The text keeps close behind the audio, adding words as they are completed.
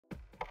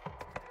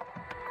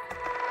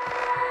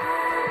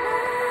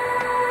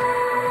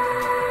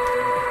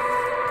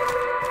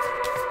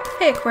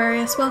Hey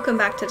Aquarius, welcome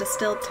back to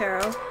Distilled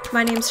Tarot.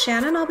 My name's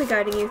Shannon. I'll be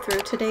guiding you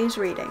through today's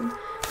reading.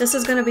 This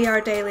is going to be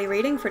our daily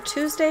reading for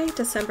Tuesday,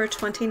 December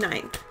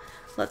 29th.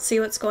 Let's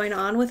see what's going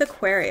on with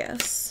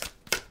Aquarius.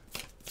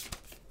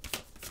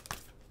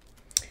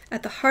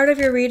 At the heart of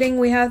your reading,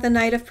 we have the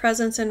Knight of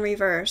Presents in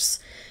reverse.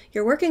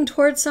 You're working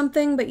towards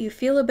something, but you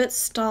feel a bit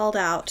stalled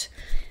out.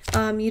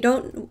 You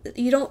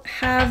don't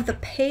have the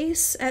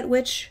pace at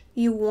which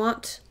you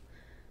want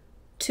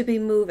to be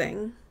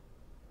moving.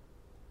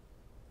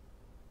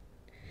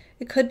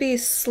 It could be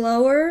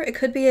slower. It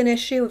could be an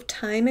issue of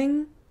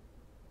timing,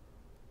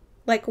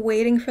 like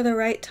waiting for the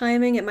right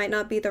timing. It might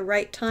not be the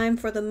right time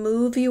for the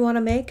move you want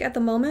to make at the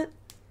moment.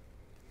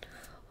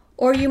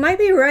 Or you might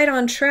be right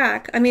on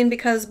track. I mean,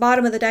 because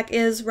bottom of the deck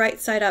is right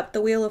side up.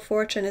 The Wheel of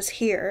Fortune is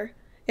here.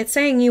 It's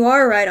saying you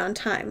are right on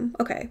time.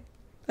 Okay,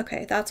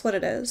 that's what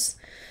it is.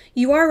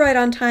 You are right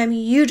on time.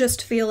 You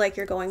just feel like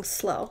you're going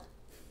slow.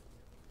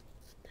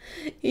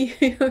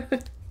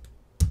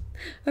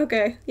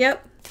 Okay,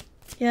 yep.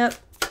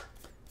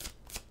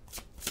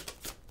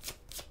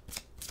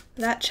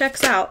 That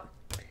checks out.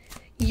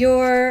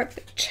 Your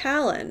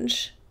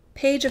challenge,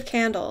 Page of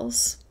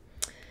Candles.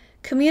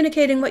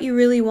 Communicating what you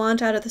really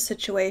want out of the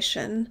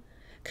situation.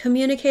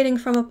 Communicating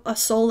from a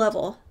soul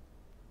level.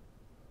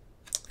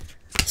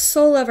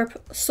 Soul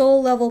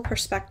level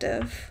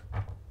perspective.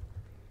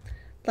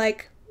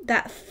 Like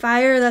that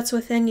fire that's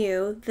within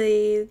you,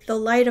 the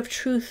light of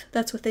truth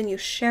that's within you,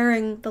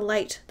 sharing the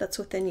light that's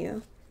within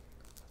you.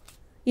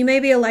 You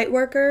may be a light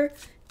worker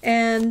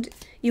and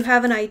you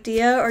have an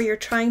idea or you're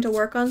trying to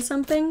work on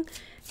something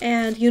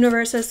and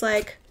universe is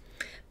like,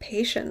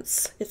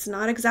 patience, it's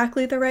not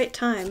exactly the right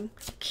time.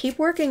 Keep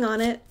working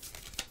on it.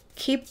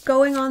 Keep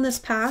going on this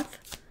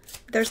path.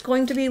 There's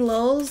going to be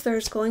lulls.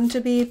 There's going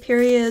to be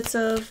periods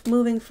of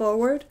moving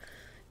forward.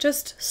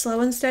 Just slow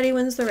and steady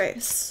wins the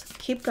race.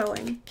 Keep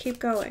going. Keep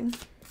going.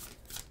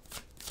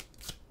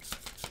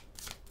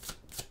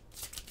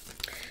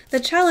 The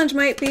challenge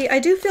might be, I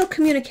do feel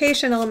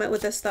communication element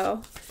with this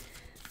though.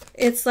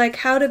 It's like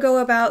how to go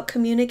about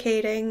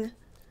communicating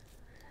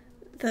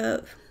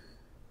the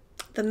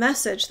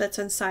message that's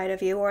inside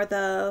of you, or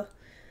the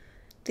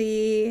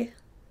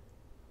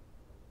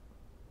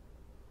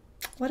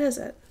what is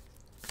it?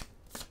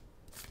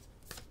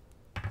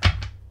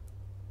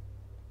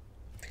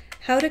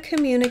 How to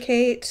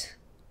communicate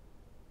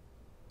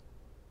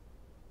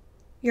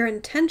your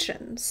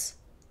intentions.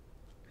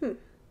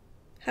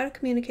 How to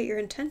communicate your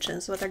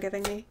intentions is what they're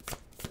giving me.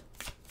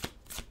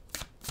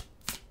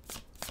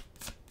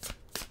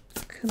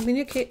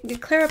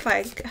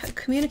 Clarify.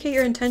 Communicate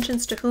your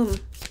intentions to whom?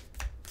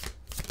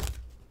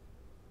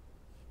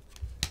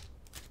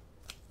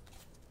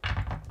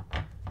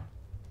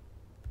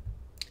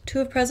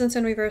 Two of Presents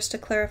in reverse to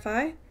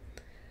clarify.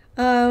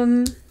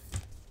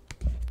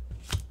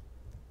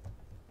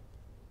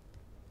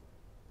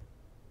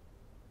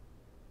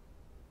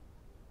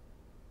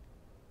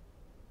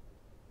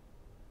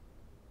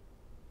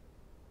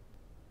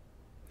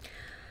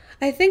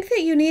 I think that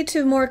you need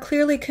to more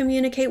clearly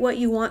communicate what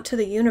you want to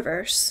the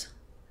universe,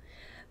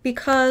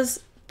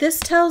 because this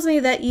tells me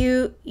that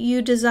you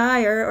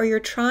desire, or you're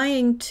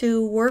trying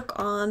to work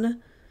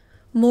on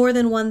more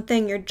than one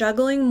thing. You're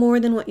juggling more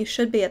than what you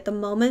should be at the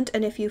moment,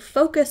 and if you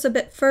focus a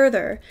bit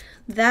further,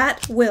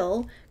 that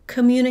will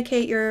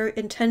communicate your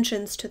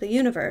intentions to the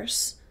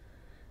universe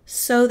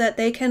so that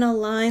they can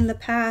align the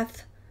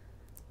path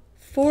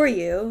for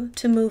you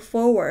to move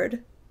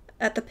forward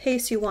at the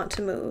pace you want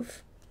to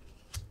move.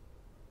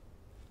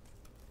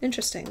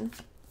 Interesting.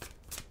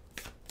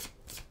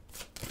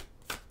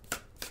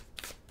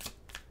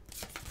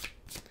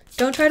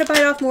 Don't try to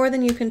bite off more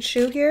than you can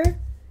chew here,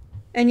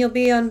 and you'll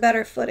be on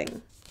better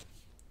footing.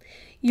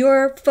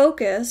 Your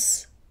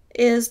focus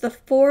is the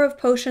Four of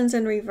Potions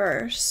in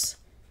reverse.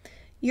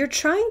 You're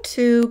trying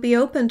to be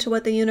open to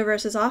what the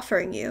universe is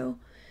offering you.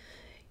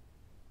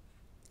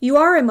 You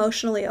are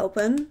emotionally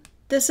open.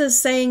 This is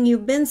saying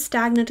you've been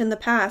stagnant in the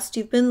past.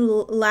 You've been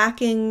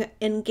lacking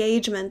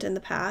engagement in the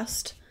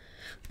past.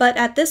 But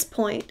at this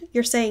point,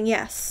 you're saying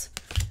yes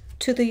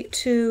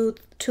to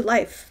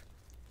life.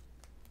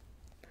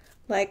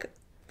 Like,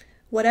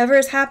 whatever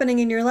is happening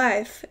in your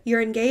life,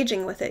 you're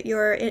engaging with it.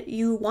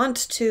 You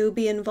want to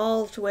be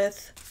involved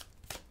with.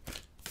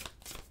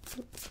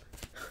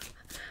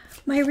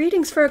 My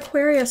readings for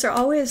Aquarius are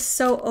always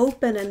so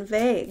open and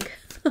vague.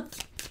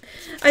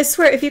 I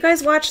swear, if you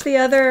guys watch the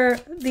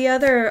other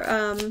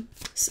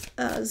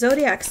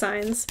zodiac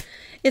signs,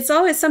 it's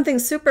always something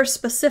super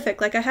specific.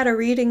 Like I had a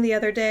reading the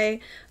other day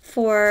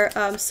for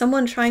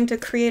someone trying to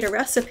create a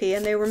recipe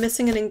and they were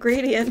missing an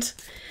ingredient.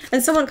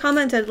 And someone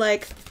commented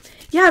like,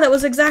 yeah, that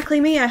was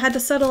exactly me. I had to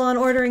settle on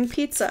ordering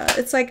pizza.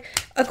 It's like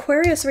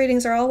Aquarius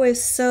readings are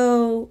always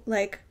so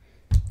like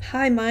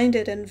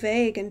high-minded and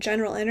vague and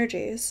general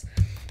energies.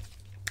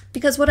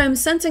 Because what I'm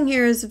sensing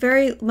here is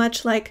very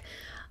much like,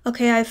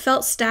 okay, I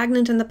felt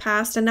stagnant in the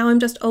past and now I'm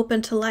just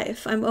open to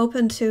life. I'm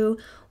open to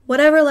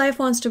whatever life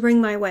wants to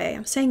bring my way.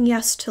 I'm saying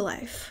yes to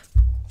life.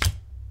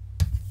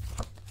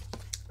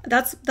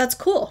 That's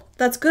cool.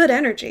 That's good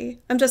energy.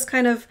 I'm just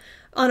kind of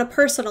on a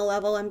personal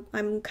level,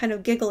 I'm kind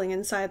of giggling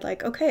inside,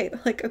 like, okay,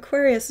 like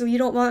Aquarius, you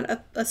don't want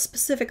a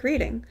specific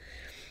reading.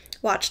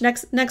 Watch,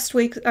 next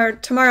week or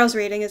tomorrow's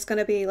reading is going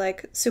to be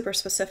like super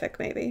specific,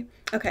 maybe.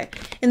 Okay,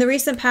 in the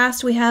recent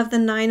past, we have the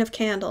Nine of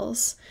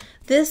Candles.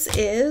 This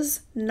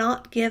is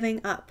not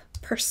giving up.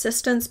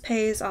 Persistence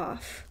pays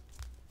off.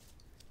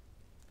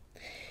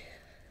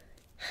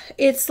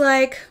 It's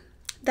like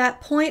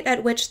that point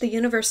at which the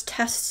universe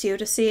tests you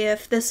to see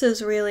if this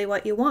is really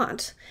what you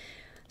want.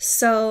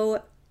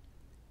 So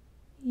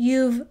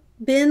you've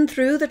been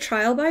through the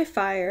trial by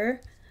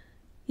fire,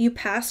 you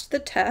passed the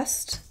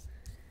test,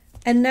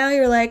 and now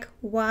you're like,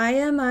 why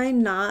am I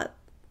not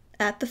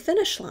at the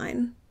finish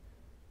line?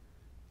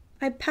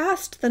 I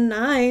passed the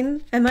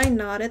 9. Am I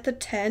not at the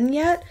 10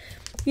 yet?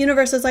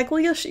 Universe is like, well,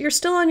 you're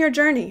still on your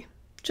journey.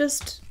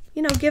 Just,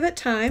 give it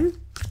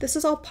time. This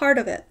is all part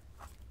of it.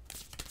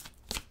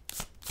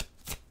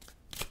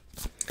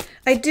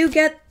 I do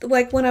get,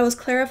 like, when I was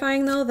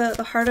clarifying, though,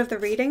 the heart of the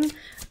reading,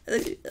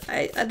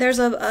 there's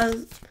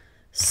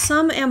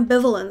some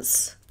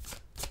ambivalence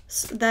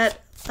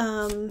that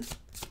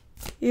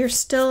you're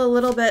still a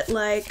little bit,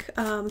 like,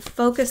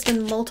 focused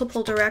in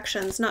multiple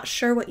directions, not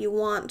sure what you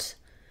want.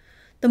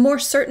 The more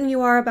certain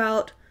you are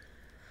about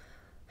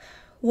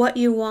what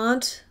you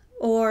want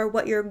or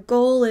what your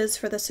goal is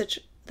for the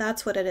situation,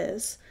 that's what it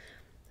is.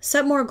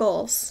 Set more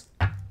goals.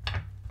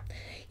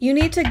 You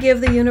need to give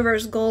the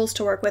universe goals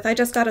to work with. I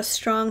just got a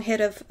strong hit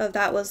of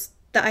that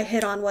I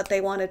hit on what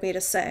they wanted me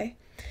to say.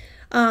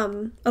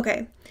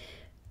 Okay.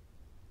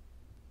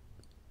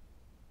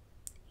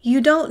 You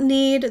don't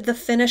need the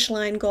finish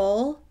line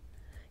goal.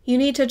 You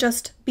need to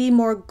just be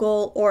more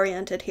goal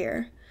oriented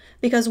here.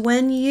 Because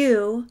when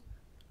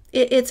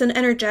it's an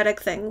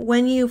energetic thing.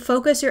 When you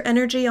focus your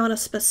energy on a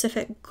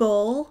specific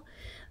goal,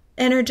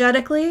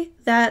 energetically,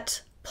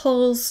 that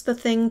pulls the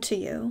thing to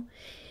you.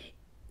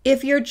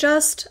 If you're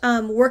just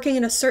working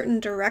in a certain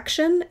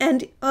direction,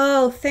 and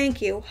oh,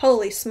 thank you,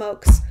 holy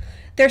smokes.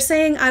 They're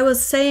saying I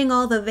was saying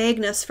all the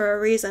vagueness for a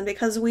reason,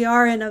 because we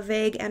are in a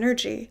vague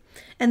energy,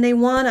 and they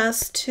want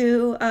us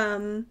to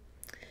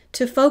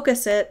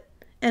focus it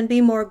and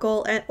be more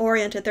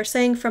goal-oriented. They're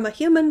saying from a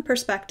human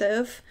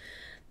perspective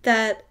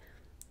that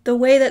the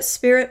way that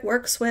spirit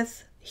works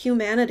with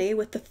humanity,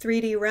 with the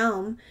 3D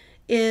realm,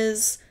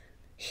 is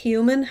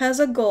human has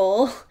a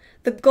goal.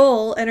 The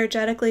goal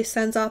energetically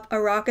sends up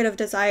a rocket of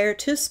desire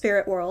to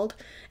spirit world,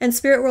 and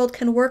spirit world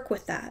can work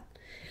with that.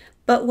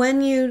 But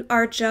when you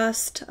are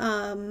just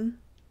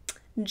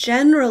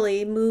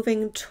generally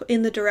moving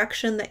in the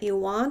direction that you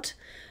want,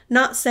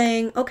 not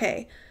saying,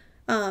 okay,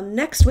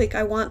 next week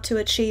I want to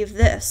achieve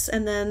this,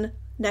 and then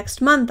next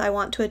month I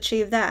want to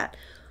achieve that.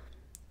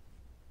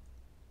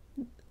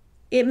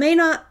 It may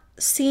not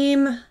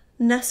seem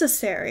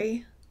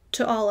necessary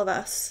to all of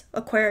us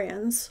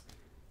Aquarians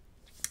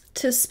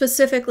to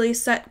specifically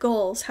set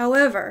goals.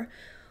 However,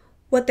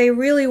 what they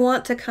really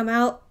want to come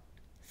out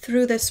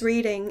through this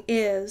reading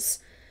is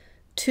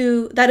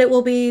that it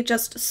will be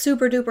just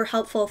super duper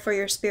helpful for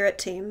your spirit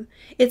team.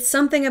 It's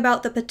something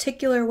about the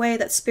particular way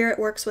that spirit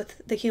works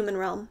with the human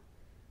realm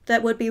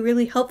that would be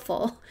really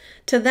helpful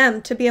to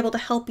them to be able to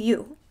help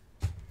you.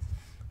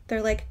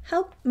 They're like,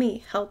 help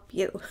me help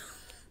you.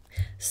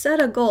 Set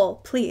a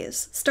goal,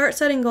 please. Start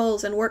setting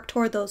goals and work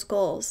toward those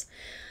goals.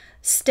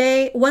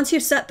 Once you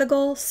set the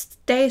goal,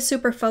 stay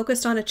super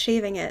focused on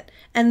achieving it,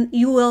 and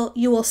you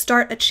will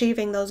start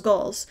achieving those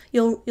goals.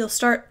 You'll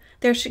start.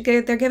 They're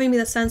giving me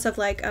the sense of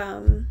like,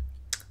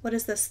 what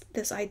is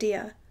this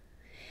idea?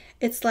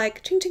 It's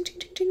like ching ching ching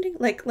ching ching ching.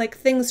 Like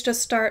things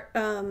just start.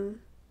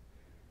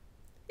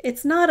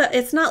 It's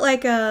not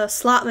like a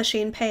slot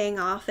machine paying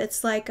off.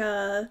 It's like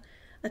a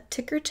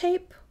ticker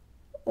tape,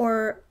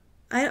 or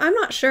I'm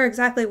not sure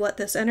exactly what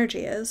this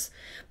energy is,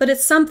 but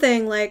it's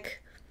something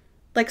like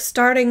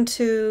starting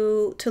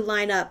to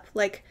line up.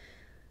 Like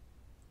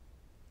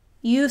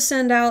you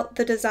send out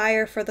the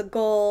desire for the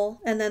goal,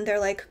 and then they're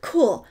like,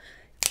 cool,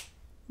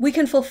 we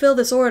can fulfill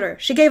this order.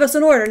 She gave us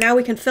an order, now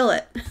we can fill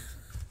it.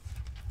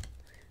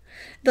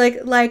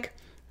 like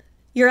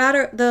you're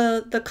at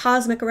the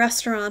cosmic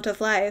restaurant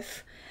of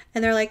life,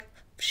 and they're like,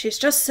 she's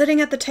just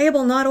sitting at the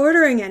table not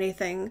ordering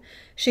anything.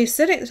 She's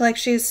sitting, like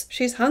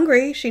she's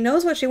hungry, she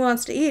knows what she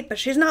wants to eat, but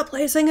she's not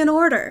placing an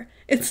order.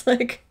 It's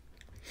like,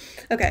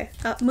 okay,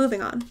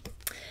 moving on.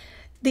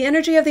 The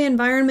energy of the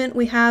environment,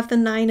 we have the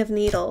 9 of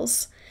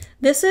Needles.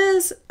 This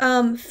is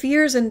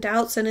fears and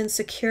doubts and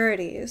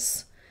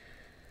insecurities.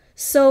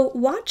 So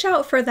watch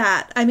out for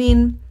that. I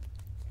mean,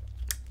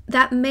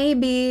 that may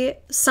be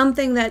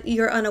something that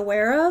you're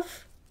unaware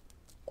of,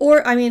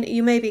 or, I mean,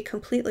 you may be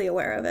completely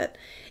aware of it.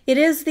 It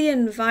is the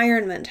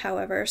environment,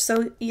 however.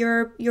 So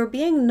you're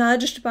being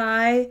nudged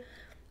by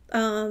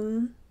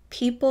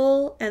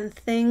people and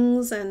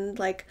things, and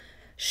like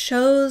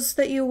shows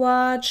that you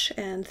watch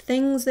and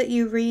things that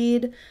you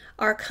read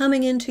are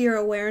coming into your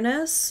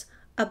awareness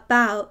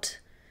about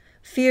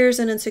fears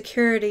and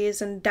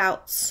insecurities and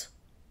doubts.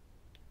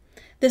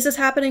 This is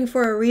happening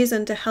for a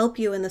reason, to help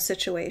you in the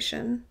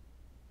situation.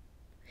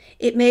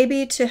 It may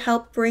be to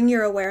help bring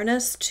your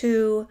awareness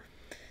to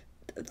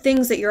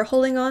things that you're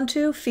holding on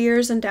to,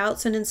 fears and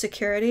doubts and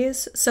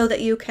insecurities, so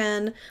that you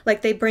can,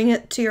 like, they bring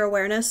it to your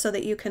awareness so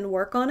that you can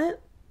work on it.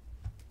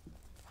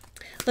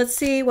 Let's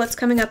see what's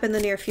coming up in the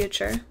near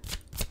future.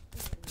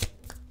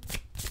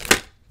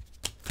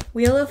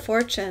 Wheel of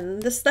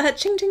Fortune. This, that,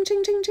 ching, ching,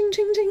 ching, ching, ching,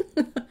 ching,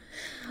 ching.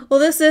 Well,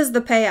 this is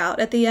the payout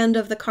at the end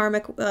of the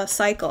karmic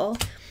cycle.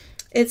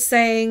 It's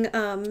saying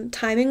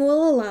timing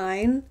will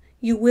align.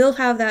 You will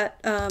have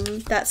that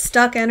that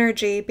stuck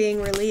energy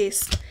being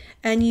released,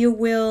 and you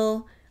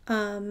will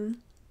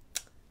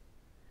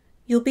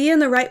you'll be in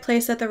the right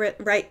place at the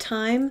right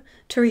time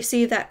to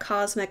receive that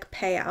cosmic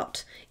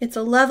payout. It's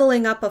a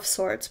leveling up of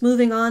sorts,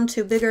 moving on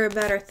to bigger,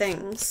 better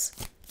things.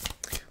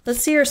 Let's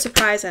see your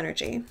surprise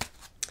energy.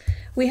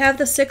 We have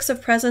the Six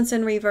of Presents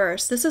in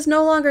reverse. This is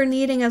no longer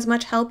needing as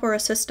much help or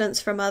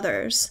assistance from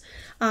others,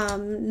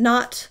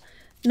 not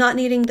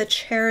needing the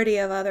charity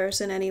of others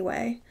in any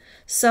way.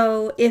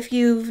 So if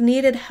you've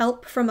needed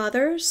help from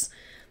others,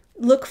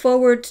 look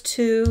forward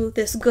to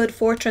this good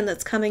fortune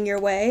that's coming your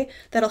way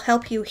that'll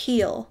help you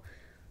heal.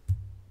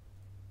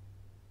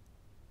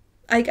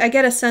 I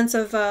get a sense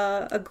of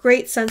a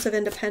great sense of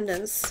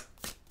independence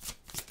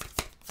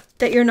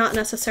that you're not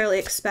necessarily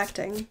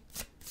expecting.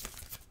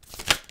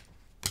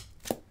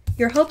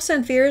 Your hopes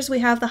and fears, we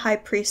have the High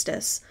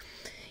Priestess.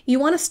 You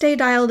want to stay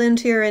dialed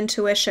into your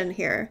intuition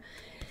here.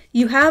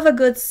 You have a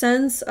good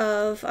sense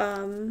of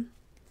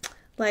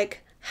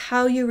like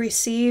how you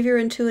receive your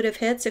intuitive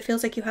hits. It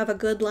feels like you have a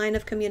good line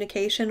of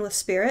communication with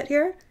spirit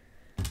here.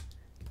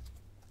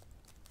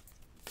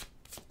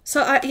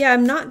 So yeah,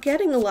 I'm not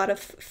getting a lot of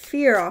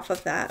fear off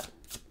of that.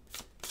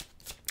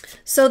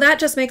 So that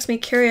just makes me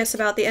curious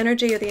about the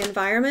energy of the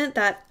environment,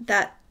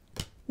 that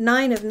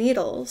Nine of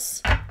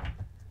Needles.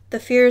 The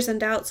fears and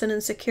doubts and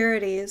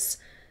insecurities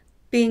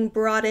being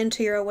brought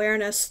into your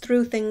awareness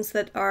through things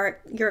that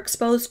you're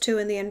exposed to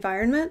in the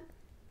environment.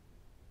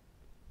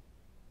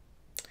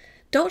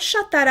 Don't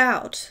shut that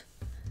out.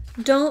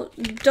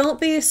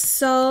 Don't be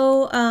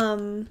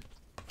so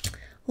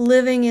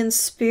living in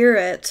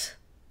spirit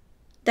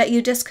that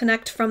you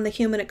disconnect from the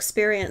human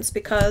experience,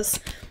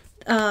 because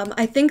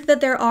I think that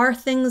there are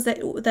things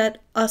that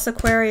us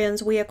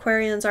Aquarians, we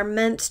Aquarians, are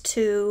meant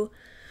to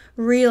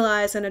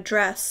realize and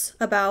address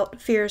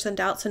about fears and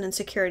doubts and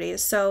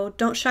insecurities. So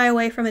don't shy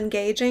away from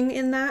engaging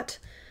in that,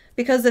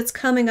 because it's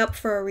coming up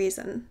for a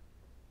reason.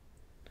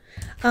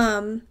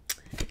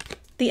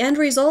 The end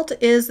result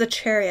is the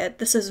Chariot.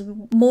 This is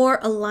more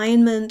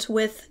alignment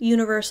with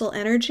universal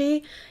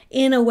energy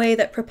in a way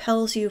that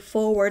propels you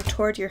forward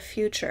toward your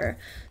future.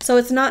 So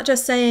it's not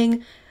just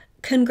saying,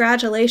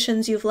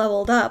 congratulations, you've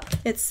leveled up.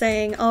 It's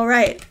saying, all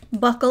right,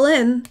 buckle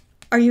in.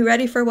 Are you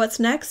ready for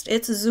what's next?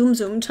 It's zoom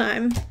zoom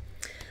time.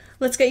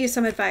 Let's get you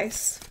some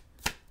advice.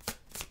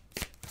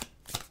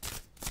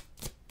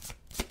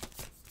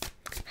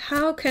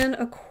 How can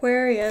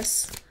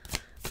Aquarius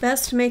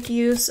best make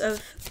use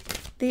of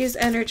these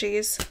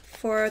energies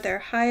for their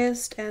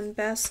highest and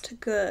best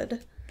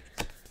good?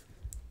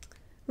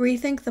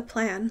 Rethink the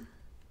plan.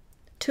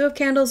 Two of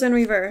Candles in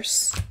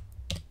reverse.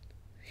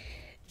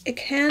 It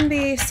can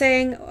be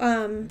saying,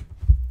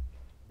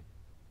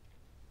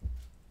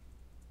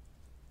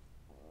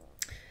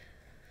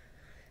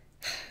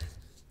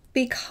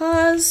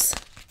 because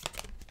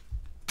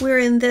we're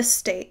in this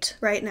state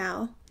right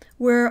now,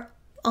 we're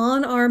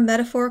on our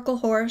metaphorical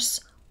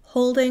horse,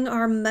 holding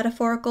our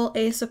metaphorical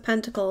Ace of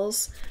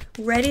Pentacles,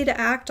 ready to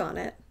act on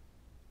it.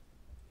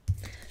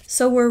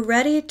 So we're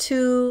ready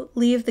to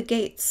leave the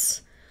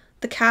gates,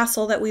 the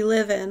castle that we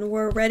live in.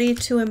 We're ready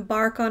to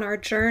embark on our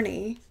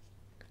journey.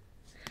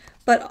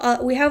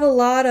 But we have a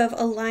lot of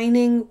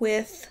aligning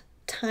with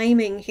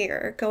timing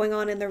here going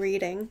on in the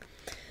reading.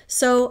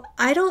 So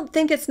I don't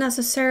think it's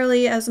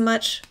necessarily as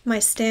much my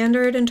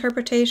standard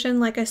interpretation,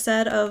 like I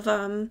said, of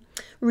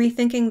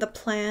rethinking the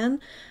plan.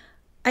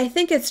 I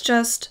think it's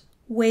just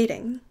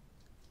waiting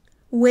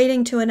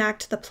to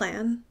enact the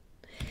plan.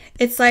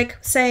 It's like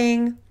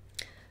saying,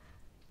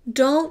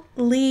 don't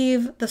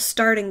leave the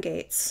starting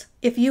gates.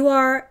 If you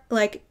are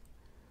like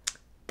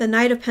the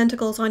Knight of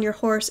Pentacles on your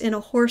horse in a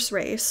horse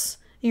race,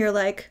 you're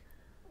like,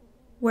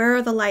 where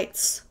are the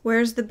lights?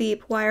 Where's the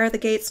beep? Why are the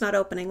gates not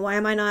opening? Why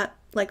am I not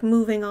like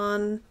moving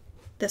on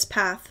this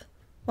path?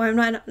 Why am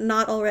I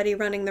not already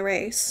running the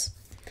race?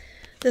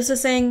 This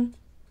is saying,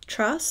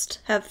 trust,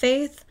 have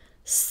faith,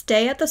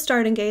 stay at the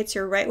starting gates.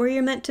 You're right where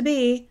you're meant to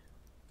be.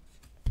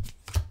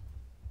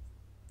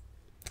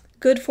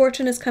 Good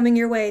fortune is coming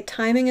your way.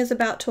 Timing is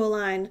about to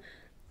align.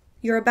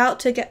 You're about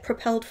to get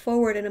propelled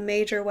forward in a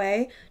major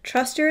way.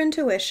 Trust your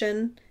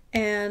intuition,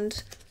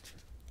 and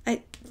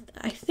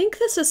I think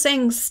this is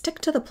saying stick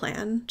to the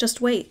plan. Just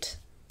wait.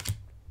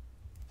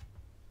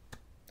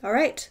 All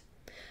right,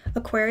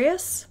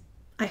 Aquarius,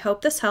 I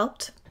hope this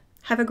helped.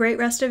 Have a great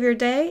rest of your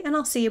day, and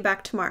I'll see you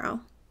back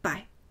tomorrow.